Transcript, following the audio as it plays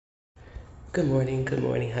Good morning. Good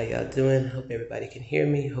morning. How y'all doing? Hope everybody can hear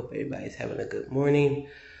me. Hope everybody's having a good morning.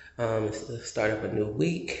 It's the start of a new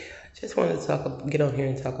week. Just wanted to get on here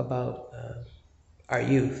and talk about our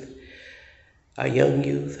youth, our young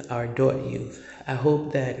youth, our adult youth. I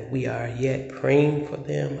hope that we are yet praying for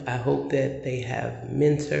them. I hope that they have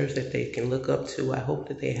mentors that they can look up to. I hope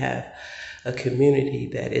that they have a community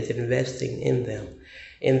that is investing in them,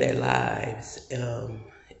 in their lives,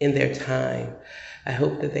 in their time. I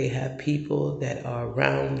hope that they have people that are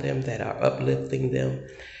around them, that are uplifting them,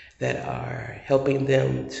 that are helping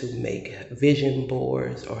them to make vision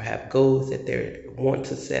boards or have goals that they want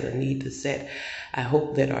to set or need to set. I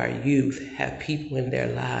hope that our youth have people in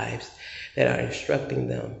their lives that are instructing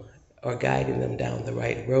them or guiding them down the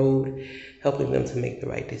right road, helping them to make the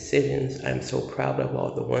right decisions. I'm so proud of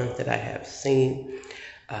all the ones that I have seen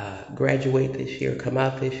graduate this year, come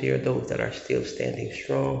out this year, those that are still standing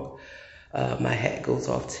strong. My hat goes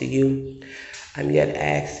off to you. I'm yet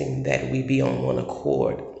asking that we be on one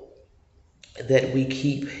accord, that we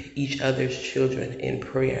keep each other's children in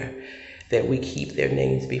prayer, that we keep their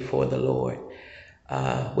names before the Lord.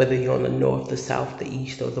 Whether you're on the north, the south, the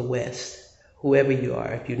east, or the west, whoever you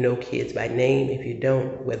are, if you know kids by name, if you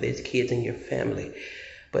don't, whether it's kids in your family.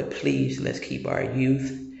 But please, let's keep our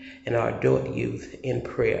youth and our adult youth in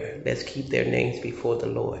prayer. Let's keep their names before the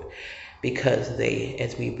Lord, because they,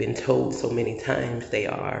 as we've been told so many times, they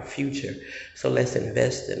are our future. So let's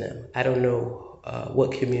invest in them. I don't know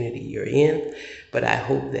what community you're in, but I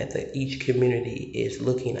hope that each community is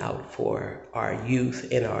looking out for our youth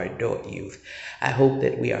and our adult youth. I hope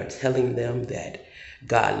that we are telling them that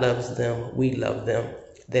God loves them, we love them,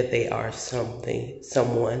 that they are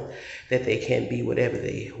someone, that they can be whatever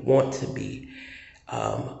they want to be.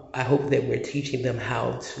 I hope that we're teaching them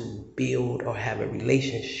how to build or have a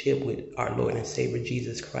relationship with our Lord and Savior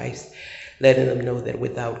Jesus Christ, letting them know that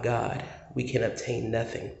without God, we can obtain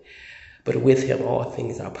nothing, but with Him, all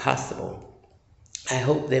things are possible. I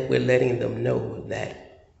hope that we're letting them know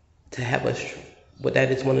that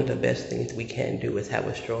that is one of the best things we can do, is have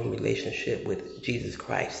a strong relationship with Jesus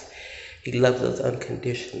Christ. He loves us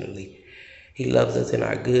unconditionally. He loves us in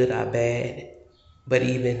our good, our bad, but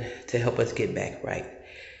even to help us get back right.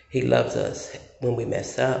 He loves us when we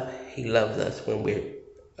mess up. He loves us when we're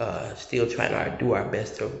still trying to do our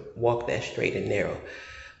best to walk that straight and narrow.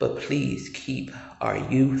 But please keep our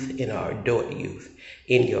youth and our adult youth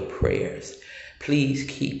in your prayers. Please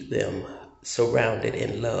keep them surrounded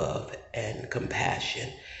in love and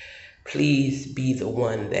compassion. Please be the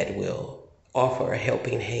one that will offer a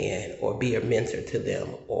helping hand or be a mentor to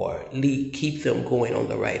them or keep them going on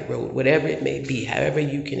the right road, whatever it may be, however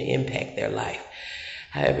you can impact their life,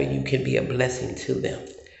 however you can be a blessing to them.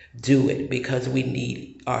 Do it, because we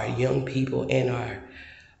need our young people and our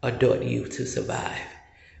adult youth to survive.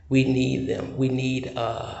 We need them. We need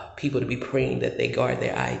people to be praying that they guard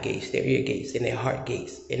their eye gates, their ear gates, and their heart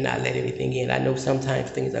gates, and not let anything in. I know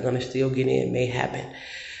sometimes things are going to still get in, may happen.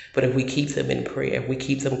 But if we keep them in prayer, if we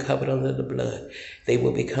keep them covered under the blood, they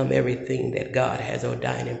will become everything that God has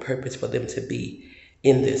ordained and purpose for them to be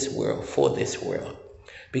in this world, for this world,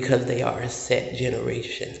 because they are a set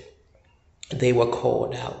generation. They were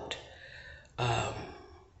called out.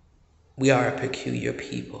 We are a peculiar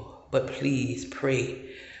people, but please pray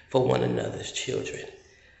for one another's children.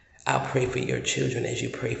 I'll pray for your children as you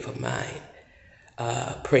pray for mine.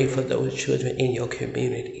 Pray for those children in your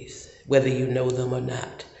communities, whether you know them or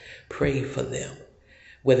not. Pray for them.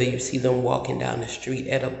 Whether you see them walking down the street,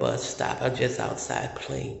 at a bus stop, or just outside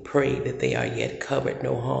playing, pray that they are yet covered,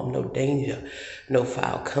 no harm, no danger, no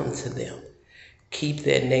foul come to them. Keep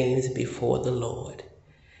their names before the Lord.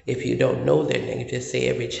 If you don't know their name, just say,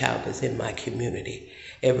 every child is in my community,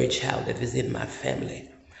 every child that is in my family,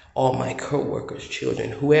 all my co-workers'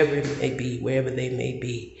 children, whoever it may be, wherever they may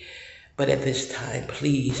be. But at this time,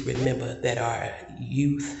 please remember that our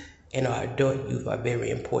youth and our adult youth are very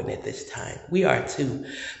important at this time. We are too,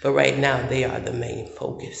 but right now they are the main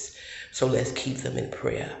focus. So let's keep them in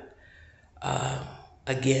prayer.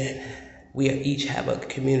 Again, we each have a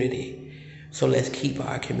community, so let's keep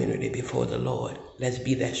our community before the Lord. Let's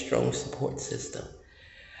be that strong support system.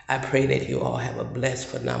 I pray that you all have a blessed,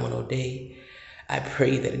 phenomenal day. I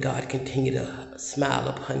pray that God continue to smile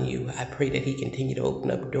upon you. I pray that He continue to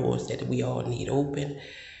open up doors that we all need open.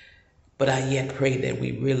 But I yet pray that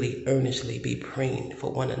we really earnestly be praying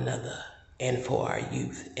for one another and for our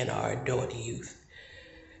youth and our adult youth.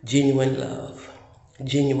 Genuine love,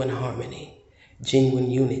 genuine harmony,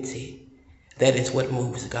 genuine unity. That is what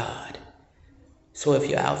moves God. So if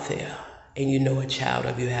you're out there and you know a child, or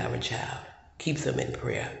if you have a child, keep them in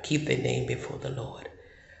prayer. Keep their name before the Lord.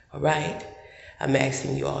 All right? I'm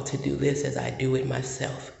asking you all to do this as I do it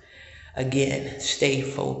myself. Again, stay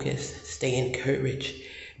focused, stay encouraged,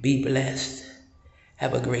 be blessed.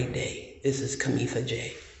 Have a great day. This is Kamitha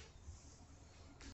J.